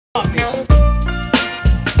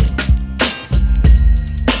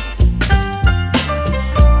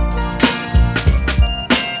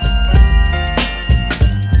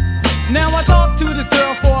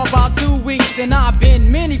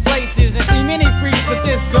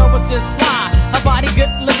this girl was just fly. Her body good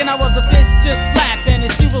looking, I was a fish just flapping,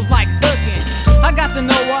 and she was like hooking. I got to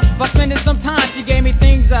know her by spending some time. She gave me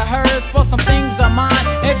things of hers for some things of mine.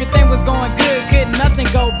 Everything was going good, couldn't nothing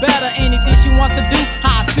go better. Anything she wants to do,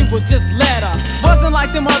 I super just let her. Wasn't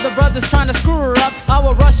like them other brothers trying to screw her up. I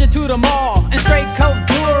would rush her to the mall and straight coat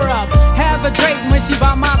do her up. Have a drink when she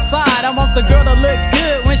by my side. I want the girl to look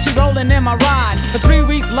good when she rolling in my ride. But 3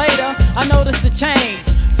 weeks later, I noticed a change.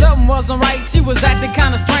 Something wasn't right, she was acting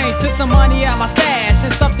kinda strange. Took some money out my stash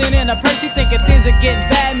and stuffed it in her purse. She thinking things are getting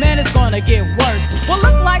bad, man, it's gonna get worse. Well,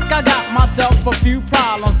 look like I got myself a few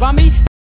problems. By me